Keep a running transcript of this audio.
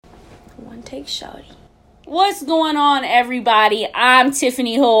One take, shawty. What's going on, everybody? I'm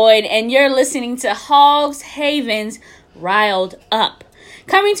Tiffany Hoyd, and you're listening to Hogs Haven's Riled Up.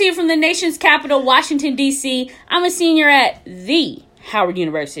 Coming to you from the nation's capital, Washington, D.C., I'm a senior at the Howard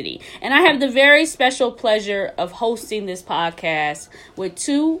University, and I have the very special pleasure of hosting this podcast with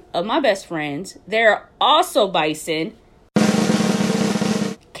two of my best friends. They're also Bison,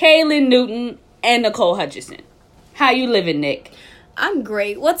 Kaylin Newton, and Nicole Hutchison. How you living, Nick? I'm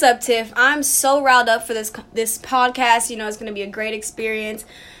great. What's up, Tiff? I'm so riled up for this podcast. You know, it's going to be a great experience.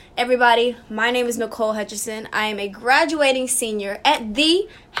 Everybody, my name is Nicole Hutchison. I am a graduating senior at the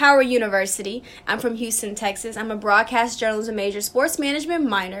Howard University. I'm from Houston, Texas. I'm a broadcast journalism major, sports management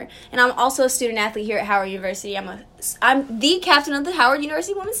minor, and I'm also a student athlete here at Howard University. I'm the captain of the Howard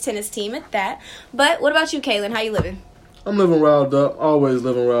University women's tennis team at that. But what about you, Kaylin? How you living? I'm living riled up. Always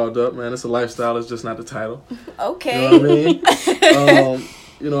living riled up, man. It's a lifestyle. It's just not the title. Okay. You know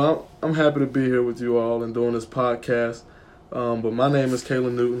what I mean? I'm happy to be here with you all and doing this podcast. But my name is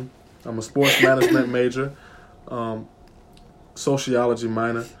Kaylin Newton. I'm a sports management major, sociology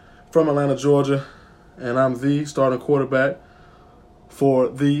minor, from Atlanta, Georgia, and I'm the starting quarterback for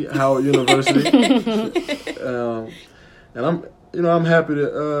the Howard University. And I'm happy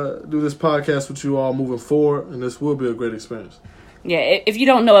to do this podcast with you all moving forward, and this will be a great experience. Yeah, if you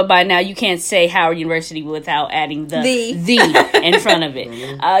don't know it by now, you can't say Howard University without adding the in front of it.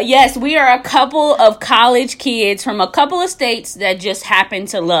 Yes, we are a couple of college kids from a couple of states that just happen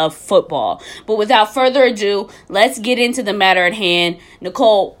to love football. But without further ado, let's get into the matter at hand.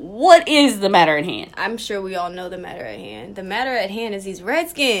 Nicole, what is the matter at hand? I'm sure we all know the matter at hand. The matter at hand is these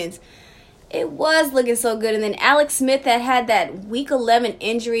Redskins. It was looking so good, and then Alex Smith had that Week 11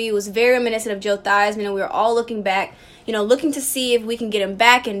 injury. It was very reminiscent of Joe Theismann, and we were all looking back, looking to see if we can get him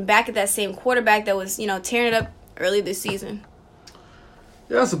back and back at that same quarterback that was, tearing it up early this season.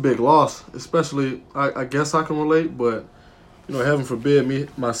 Yeah, that's a big loss, especially, I guess I can relate, but, heaven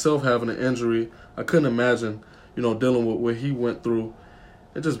forbid myself having an injury. I couldn't imagine, dealing with what he went through.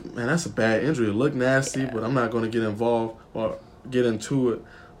 It just, man, that's a bad injury. It looked nasty, but I'm not going to get involved or get into it.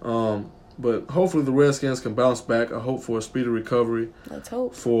 But hopefully the Redskins can bounce back. I hope for a speedy recovery. Let's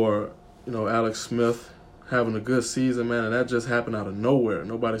hope. For, Alex Smith having a good season, man, and that just happened out of nowhere.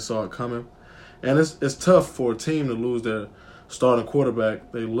 Nobody saw it coming. And it's tough for a team to lose their starting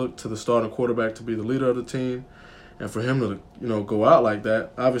quarterback. They look to the starting quarterback to be the leader of the team. And for him to, go out like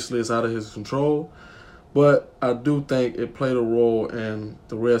that, obviously it's out of his control. But I do think it played a role in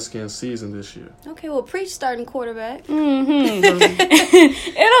the Redskins' season this year. Okay, well, preach starting quarterback.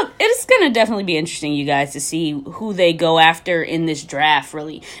 It's going to definitely be interesting, you guys, to see who they go after in this draft,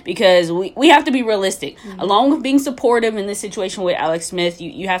 really. Because we have to be realistic. Mm-hmm. Along with being supportive in this situation with Alex Smith,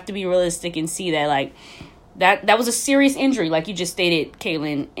 you have to be realistic and see that, like, that was a serious injury, like you just stated,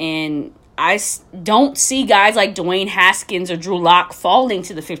 Kaylin. And I don't see guys like Dwayne Haskins or Drew Lock falling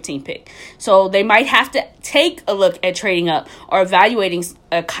to the 15th pick. So they might have to take a look at trading up or evaluating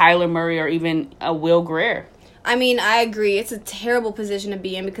a Kyler Murray or even a Will Grier. I mean, I agree. It's a terrible position to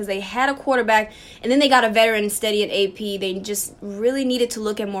be in because they had a quarterback and then they got a veteran steady at AP. They just really needed to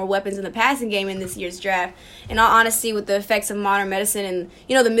look at more weapons in the passing game in this year's draft. In all honesty, with the effects of modern medicine and,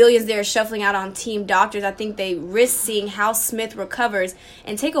 the millions they're shuffling out on team doctors, I think they risk seeing how Smith recovers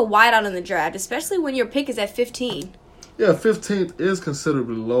and take a wideout in the draft, especially when your pick is at 15. Yeah, 15th is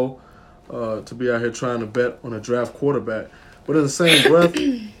considerably low to be out here trying to bet on a draft quarterback. But in the same breath,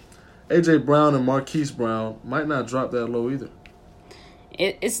 A.J. Brown and Marquise Brown might not drop that low either.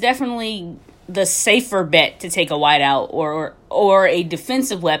 It's definitely the safer bet to take a wideout or a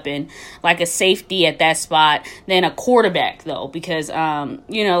defensive weapon like a safety at that spot than a quarterback, though, because like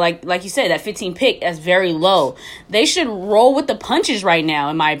you said, that 15 pick, that's very low. They should roll with the punches right now,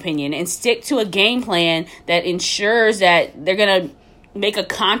 in my opinion, and stick to a game plan that ensures that they're gonna make a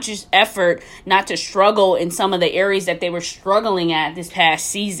conscious effort not to struggle in some of the areas that they were struggling at this past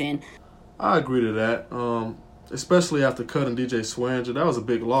season. I agree to that, especially after cutting DJ Swearinger. That was a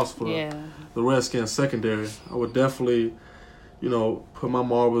big loss for the Redskins secondary. I would definitely, put my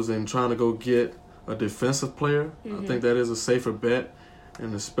marbles in trying to go get a defensive player. Mm-hmm. I think that is a safer bet,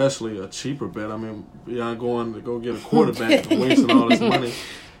 and especially a cheaper bet. I mean, beyond going to go get a quarterback and wasting all this money,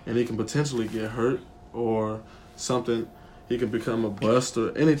 and he can potentially get hurt or something. He can become a bust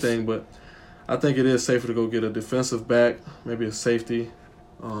or anything, but I think it is safer to go get a defensive back, maybe a safety.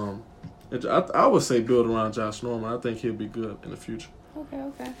 I would say build around Josh Norman. I think he'll be good in the future.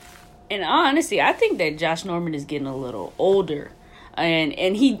 Okay. And honestly, I think that Josh Norman is getting a little older. And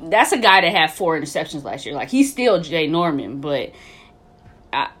that's a guy that had 4 interceptions last year. Like, he's still Jay Norman, but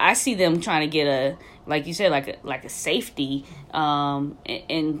I see them trying to get a, like you said, like a safety,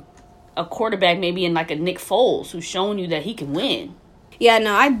 and a quarterback maybe in like a Nick Foles who's showing you that he can win. Yeah,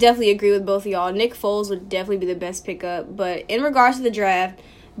 no, I definitely agree with both of y'all. Nick Foles would definitely be the best pickup. But in regards to the draft,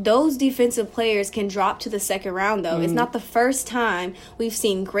 those defensive players can drop to the second round, though. It's not the first time we've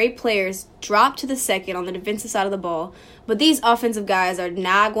seen great players drop to the second on the defensive side of the ball. But these offensive guys are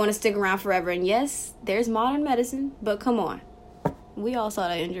not going to stick around forever. And yes, there's modern medicine, but come on. We all saw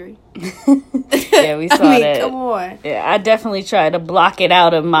that injury. Yeah, we saw that. Come on. Yeah, I definitely tried to block it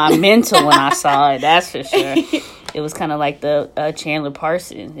out of my mental when I saw it. That's for sure. It was kind of like the Chandler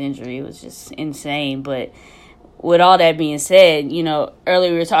Parsons injury. It was just insane. But with all that being said, you know,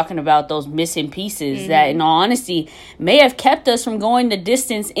 earlier we were talking about those missing pieces that, in all honesty, may have kept us from going the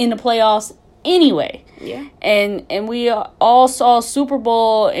distance in the playoffs anyway. Yeah. And we all saw Super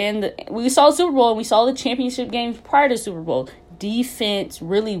Bowl, and we saw the championship games prior to Super Bowl. Defense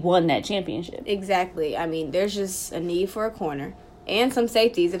really won that championship. Exactly. I mean, there's just a need for a corner and some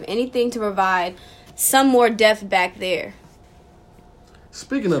safeties, if anything, to provide some more depth back there.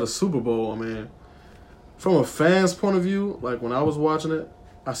 Speaking of the Super Bowl, I mean, from a fan's point of view, like when I was watching it,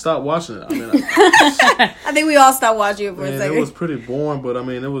 I stopped watching it. I mean, I think we all stopped watching it for a second. It was pretty boring, but I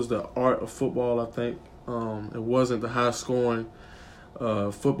mean, it was the art of football, I think. It wasn't the high-scoring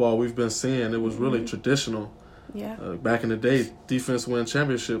football we've been seeing. It was really traditional. Yeah. Back in the day, defense win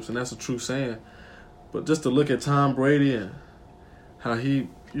championships, and that's a true saying. But just to look at Tom Brady and how he,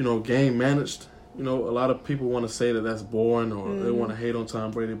 game managed, a lot of people want to say that that's boring or they want to hate on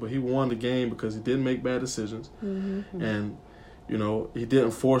Tom Brady, but he won the game because he didn't make bad decisions. And, he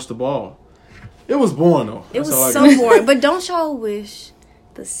didn't force the ball. It was boring, though. It was so boring. But don't y'all wish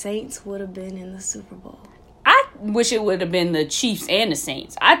the Saints would have been in the Super Bowl? I wish it would have been the Chiefs and the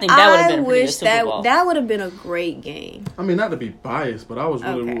Saints. I think that would have been a pretty good Super Bowl. That would have been a great game. I mean, not to be biased, but I was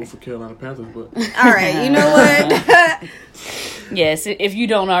really rooting for Carolina Panthers. But all right, you know what? Yes, if you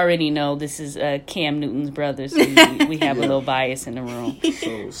don't already know, this is Cam Newton's brothers. We have a little bias in the room.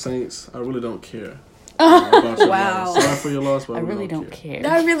 So, Saints, I really don't care. About your Wow. loss. Sorry for your loss, but I really don't care.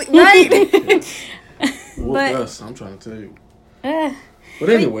 I really, right? Whoop But- us, I'm trying to tell you. But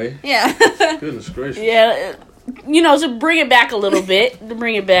anyway, Yeah. goodness gracious. Yeah, to bring it back a little bit,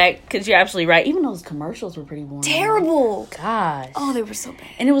 because you're absolutely right. Even those commercials were pretty boring. Terrible. Gosh. Oh, they were so bad.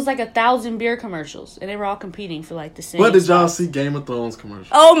 And it was like 1,000 beer commercials, and they were all competing for like the same. But did y'all spots. see Game of Thrones commercials?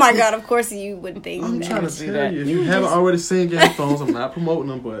 Oh my God! Of course you would think I'm that. trying to see tell that. you, if you haven't already seen Game of Thrones, I'm not promoting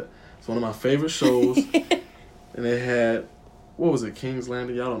them, but it's one of my favorite shows. And they had, what was it, King's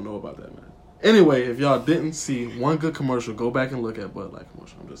Landing? Y'all don't know about that, man. Anyway, if y'all didn't see one good commercial, go back and look at Bud Light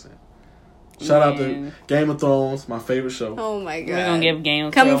commercial. I'm just saying. Shout out to Game of Thrones, my favorite show. Oh my God! We're gonna give Game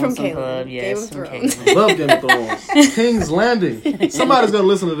of Coming Thrones from some love. Caleb. Yes, Game of from Thrones. Caleb. Love Game of Thrones. King's Landing. Somebody's gonna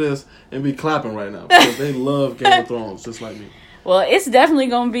listen to this and be clapping right now because they love Game of Thrones just like me. Well, it's definitely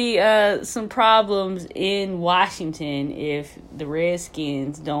going to be some problems in Washington if the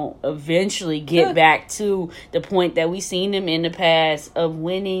Redskins don't eventually get back to the point that we've seen them in the past of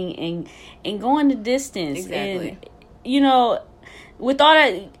winning and going the distance. Exactly. And, with all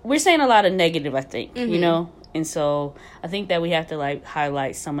that, we're saying a lot of negative, I think, And so I think that we have to,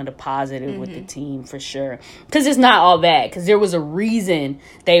 highlight some of the positive with the team for sure. Because it's not all bad. Because there was a reason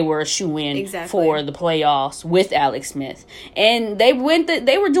they were a shoo-in for the playoffs with Alex Smith. And they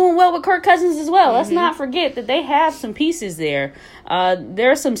were doing well with Kirk Cousins as well. Let's not forget that they have some pieces there. There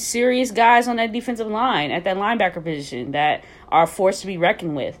are some serious guys on that defensive line at that linebacker position that are forced to be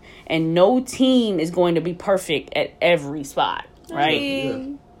reckoned with. And no team is going to be perfect at every spot.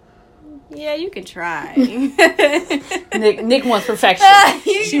 Right? Yeah, you can try. Nick wants perfection.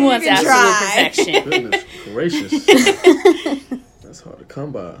 She wants absolute perfection. Goodness gracious. That's hard to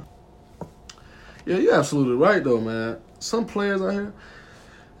come by. Yeah, you're absolutely right, though, man. Some players out here,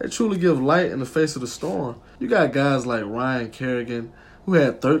 they truly give light in the face of the storm. You got guys like Ryan Kerrigan, who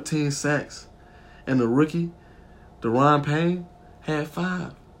had 13 sacks, and the rookie, Deron Payne, had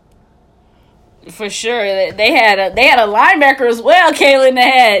 5. For sure, they had a linebacker as well, Kaylin, that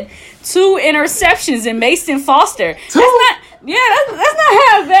had 2 interceptions in Mason Foster. 2? That's not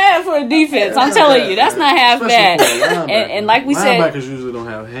half bad for a defense. I'm telling you, that's not half bad. And like we said, linebackers usually don't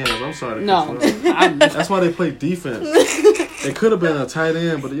have hands. I'm sorry to no, that's why they play defense. It could have been a tight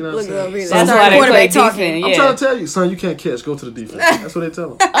end, but you know what I'm saying. That's why they play defense. I'm trying to tell you, son, you can't catch. Go to the defense. That's what they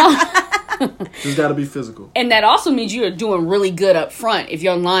tell them. Just got to be physical. And that also means you're doing really good up front if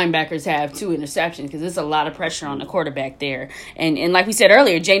your linebackers have 2 interceptions, because there's a lot of pressure on the quarterback there. And like we said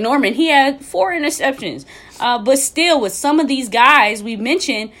earlier, Jay Norman, he had 4 interceptions. But still, with some of these guys we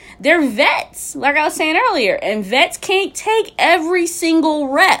mentioned, they're vets, like I was saying earlier. And vets can't take every single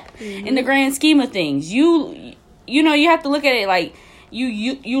rep in the grand scheme of things. You have to look at it like,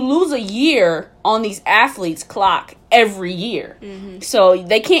 you lose a year on these athletes' clock every year. So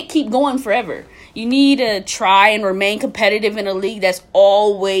they can't keep going forever. You need to try and remain competitive in a league that's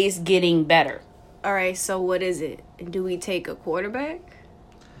always getting better. All right, so what is it? Do we take a quarterback?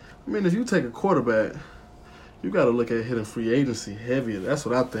 I mean, if you take a quarterback, you got to look at hitting free agency heavier. That's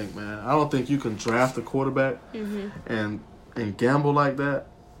what I think, man. I don't think you can draft a quarterback and gamble like that.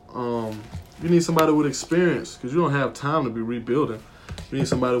 You need somebody with experience because you don't have time to be rebuilding. You need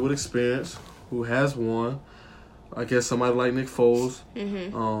somebody with experience who has won. I guess somebody like Nick Foles.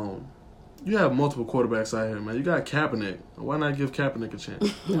 You have multiple quarterbacks out here, man. You got Kaepernick. Why not give Kaepernick a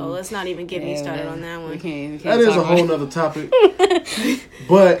chance? No, let's not even get me started on that one. We can't that is a whole nother topic.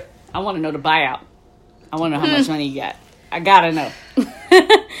 But I want to know the buyout. I want to know how much money you got. I gotta know.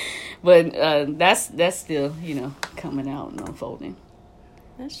 But that's still, coming out and unfolding.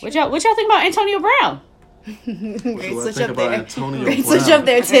 What y'all think about Antonio Brown? Great switch up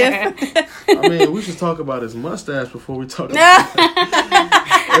there, Tiff. I mean, we should talk about his mustache before we talk about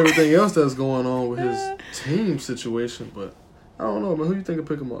everything else that's going on with his team situation. But I don't know, man. Who you think will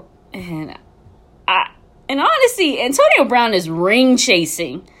pick him up? And honestly, Antonio Brown is ring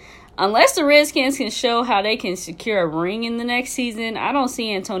chasing. Unless the Redskins can show how they can secure a ring in the next season, I don't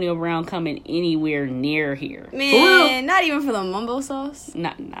see Antonio Brown coming anywhere near here. Man, not even for the mumbo sauce.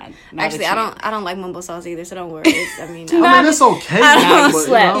 Not Actually, I don't like mumbo sauce either, so don't worry. It's okay. You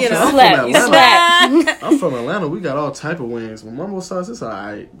slap. I'm from Atlanta. We got all type of wings. But mumbo sauce, it's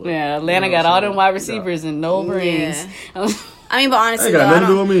alright. Yeah, Atlanta got all them wide receivers and no rings. I mean, but honestly, ain't got nothing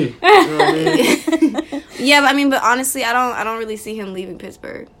to do with me. You know what I mean? Yeah, but but honestly, I don't really see him leaving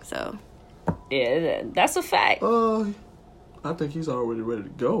Pittsburgh. So yeah, that's a fact. I think he's already ready to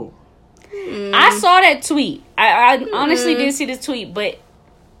go. I saw that tweet. I honestly did see this tweet, but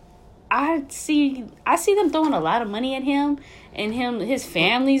I see them throwing a lot of money at him and his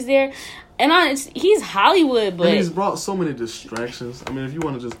family's there, and he's Hollywood, but and he's brought so many distractions. I mean, if you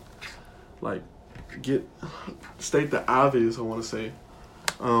want to just state the obvious, I want to say,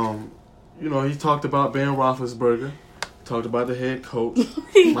 he talked about Ben Roethlisberger, talked about the head coach,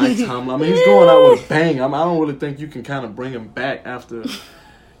 Mike Tomlin. I mean, he's going out with a bang. I don't really think you can kind of bring him back after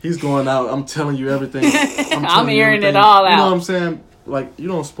he's going out. I'm telling you everything. I'm hearing it all out. You know what I'm saying? Like, you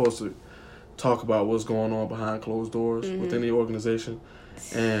don't supposed to talk about what's going on behind closed doors with any organization.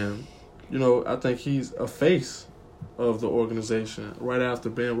 And, I think he's a face of the organization right after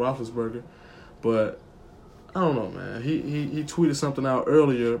Ben Roethlisberger. But I don't know, man. He tweeted something out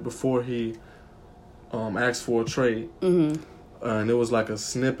earlier before he asked for a trade, and it was like a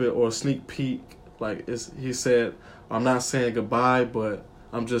snippet or a sneak peek. Like he said, "I'm not saying goodbye, but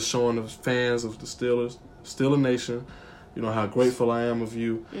I'm just showing the fans of the Steelers, Steeler Nation, how grateful I am of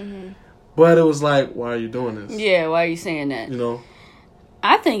you." But it was like, why are you doing this? Yeah, why are you saying that?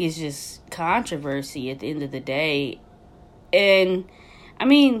 I think it's just controversy at the end of the day, and I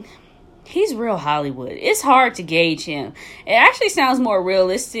mean, he's real Hollywood. It's hard to gauge him. It actually sounds more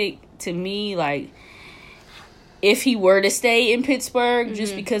realistic to me, like, if he were to stay in Pittsburgh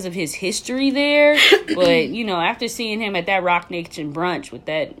just because of his history there. But, after seeing him at that Rock Nation brunch with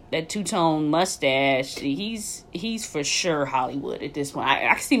that two-tone mustache, he's for sure Hollywood at this point. I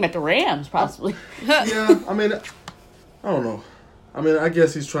can see him at the Rams, possibly. Yeah, I mean, I don't know. I mean, I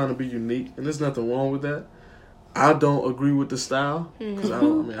guess he's trying to be unique, and there's nothing wrong with that. I don't agree with the style because I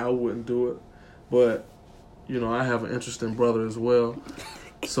wouldn't do it, but I have an interesting brother as well,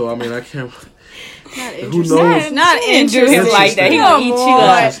 so I mean I can't. Not who knows? Not interesting like that. He gonna eat you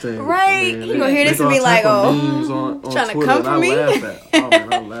up, right? You gonna hear this and be like, memes on trying Twitter, to come for me?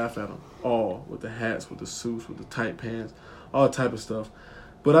 I laugh at them all with the hats, with the suits, with the tight pants, all type of stuff.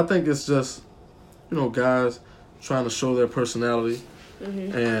 But I think it's just guys trying to show their personality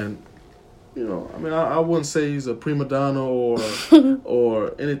and. I mean, I wouldn't say he's a prima donna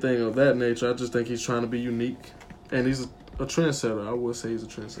or anything of that nature. I just think he's trying to be unique, and he's a trendsetter. I would say he's a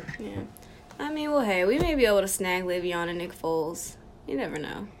trendsetter. Yeah, I mean, well, hey, we may be able to snag Le'Veon and Nick Foles. You never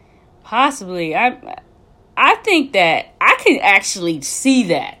know. Possibly. I think that I can actually see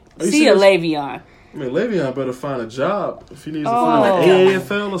that. See a Le'Veon. I mean, Le'Veon better find a job if he needs to find an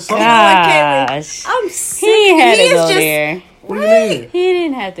AFL or something. Gosh. I'm sick. He had to go there. What do you mean? He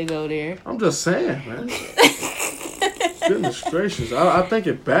didn't have to go there. I'm just saying, man. Goodness gracious. I think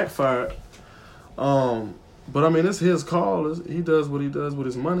it backfired. But, I mean, it's his call. He does what he does with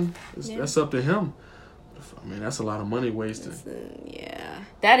his money. That's up to him. I mean, that's a lot of money wasted. Yeah.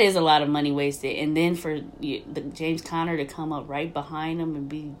 That is a lot of money wasted. And then for James Conner to come up right behind him and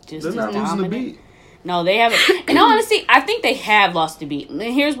be just as dominant. They're not losing the beat. No, they haven't. And honestly, I think they have lost the beat. And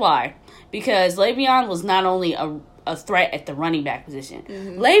here's why. Because Le'Veon was not only a threat at the running back position.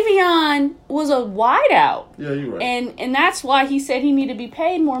 Le'Veon was a wideout. Yeah, you're right. And that's why he said he needed to be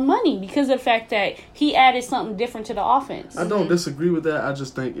paid more money, because of the fact that he added something different to the offense. I don't disagree with that. I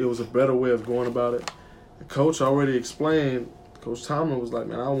just think it was a better way of going about it. The coach already explained. Coach Tomlin was like,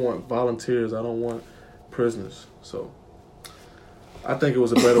 man, I want volunteers. I don't want prisoners. So I think it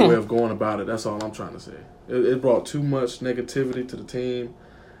was a better way of going about it. That's all I'm trying to say. It brought too much negativity to the team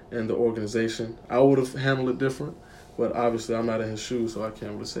and the organization. I would have handled it different, but obviously I'm not in his shoes, so I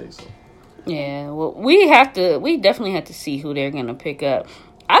can't really say so. Yeah, well, we definitely have to see who they're going to pick up.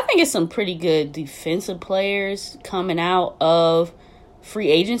 I think it's some pretty good defensive players coming out of free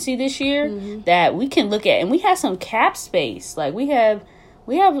agency this year that we can look at, and we have some cap space. Like we have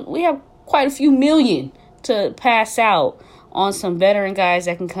quite a few million to pass out on some veteran guys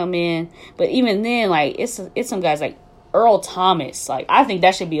that can come in. But even then, like it's some guys like Earl Thomas. Like I think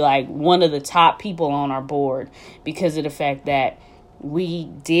that should be like one of the top people on our board because of the fact that we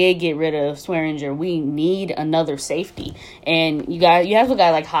did get rid of Swearinger. We need another safety, and you have a guy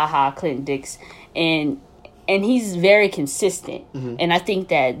like Clinton Dix, and he's very consistent. And I think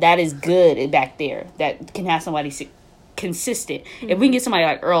that is good back there. That can have somebody consistent. If we can get somebody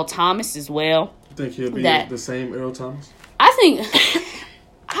like Earl Thomas as well, you think he'll be the same Earl Thomas? I think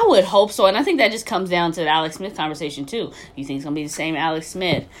I would hope so, and I think that just comes down to the Alex Smith conversation too. You think it's gonna be the same Alex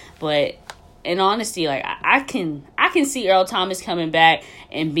Smith, but in honesty, like I can see Earl Thomas coming back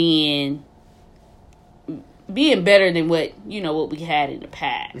and being better than what we had in the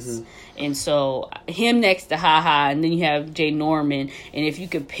past. And so him next to and then you have Jay Norman, and if you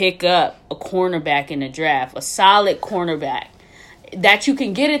could pick up a cornerback in the draft, a solid cornerback that you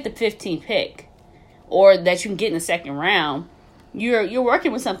can get at the 15th pick, or that you can get in the second round, you're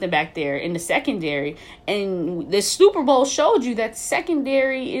working with something back there in the secondary. And the Super Bowl showed you that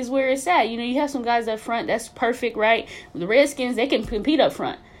secondary is where it's at. You have some guys up front, that's perfect, right? The Redskins, they can compete up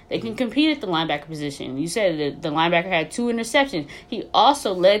front. They can compete at the linebacker position. You said that the linebacker had 2 interceptions. He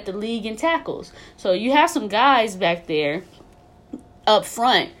also led the league in tackles. So you have some guys back there up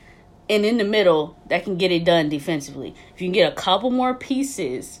front and in the middle that can get it done defensively. If you can get a couple more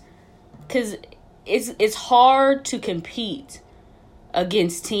pieces, because it's hard to compete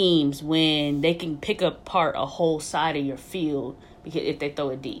against teams when they can pick apart a whole side of your field because if they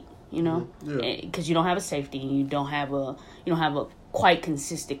throw it deep, because you don't have a safety and you don't have a quite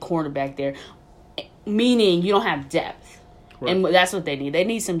consistent cornerback there, meaning you don't have depth. Right. And that's what they need. They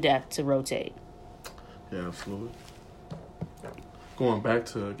need some depth to rotate. Yeah, absolutely. Going back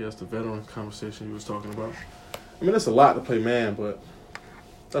to, I guess, the veteran conversation you was talking about. I mean, it's a lot to play man, but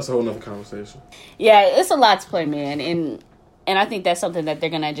that's a whole nother conversation. Yeah, it's a lot to play man, and I think that's something that they're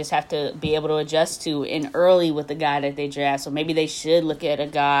going to just have to be able to adjust to in early with the guy that they draft. So maybe they should look at a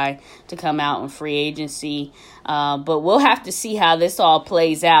guy to come out in free agency. But we'll have to see how this all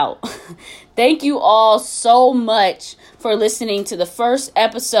plays out. Thank you all so much for listening to the first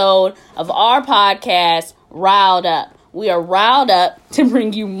episode of our podcast, Riled Up. We are riled up to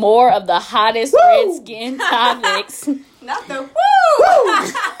bring you more of the hottest Redskin topics. Not the woo!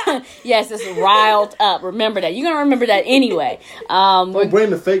 Yes, it's riled up. Remember that. You're going to remember that anyway. Don't bring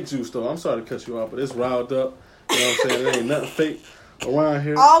the fake juice, though. I'm sorry to cut you off, but it's riled up. You know what I'm saying? There ain't nothing fake around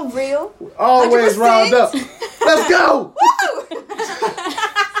here. All real. Always 100%. Riled up. Let's go! Woo!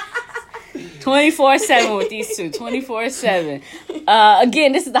 24/7 with these two. 24/7.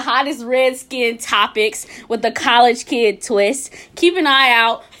 Again, this is the hottest Redskin topics with the college kid twist. Keep an eye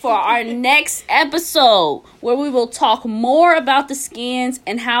out for our next episode where we will talk more about the Skins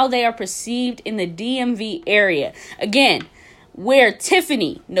and how they are perceived in the DMV area. Again, we're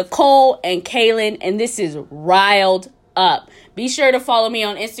Tiffany, Nicole, and Kaylin, and this is Riled Up. Be sure to follow me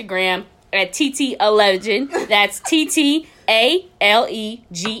on Instagram at TT Alegend. That's TTALEGEND.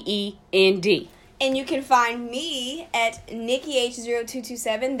 And you can find me at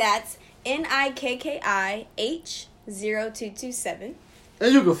NikkiH0227. That's NIKKIH0227.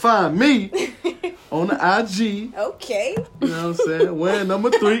 And you can find me on the IG. Okay. You know what I'm saying? Wearing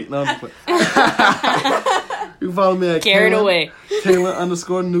number 3. No, I'm just playing. You can follow me at Carried away.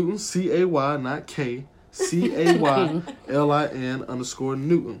 Kaylin_Newton. CAY, not K. CAYLIN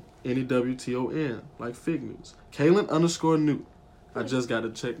 _Newton. NEWTON. Like fig news. Kaylin_Newton. I just got a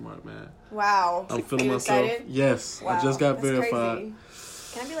check mark, man. Wow. I'm feeling myself. Excited? Yes. Wow. I just got verified. Crazy.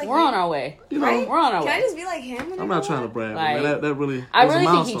 Can I be like We're him? on our way. Right? We're on our way. Can I just be like him? I'm not trying to brag, like, man. That really. I really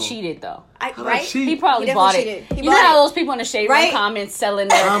think he cheated, though. Right? He probably bought it. He you know how those people in the shade room comments selling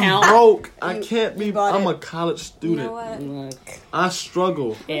their account? I'm broke. I can't be. I'm a college student. You know what? I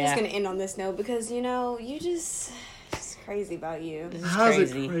struggle. We're just gonna end on this note because you just crazy about you. This is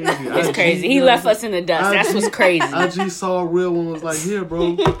crazy. It crazy? It's crazy. He left us in the dust. That's what's crazy. IG saw a real one, was like, here,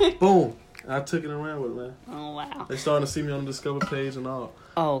 bro. Boom. I took it and ran with it, man. Oh, wow. They starting to see me on the Discover page and all.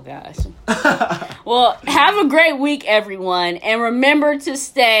 Oh, gosh. Well, have a great week, everyone. And remember to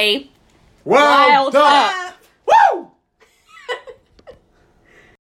stay wild up.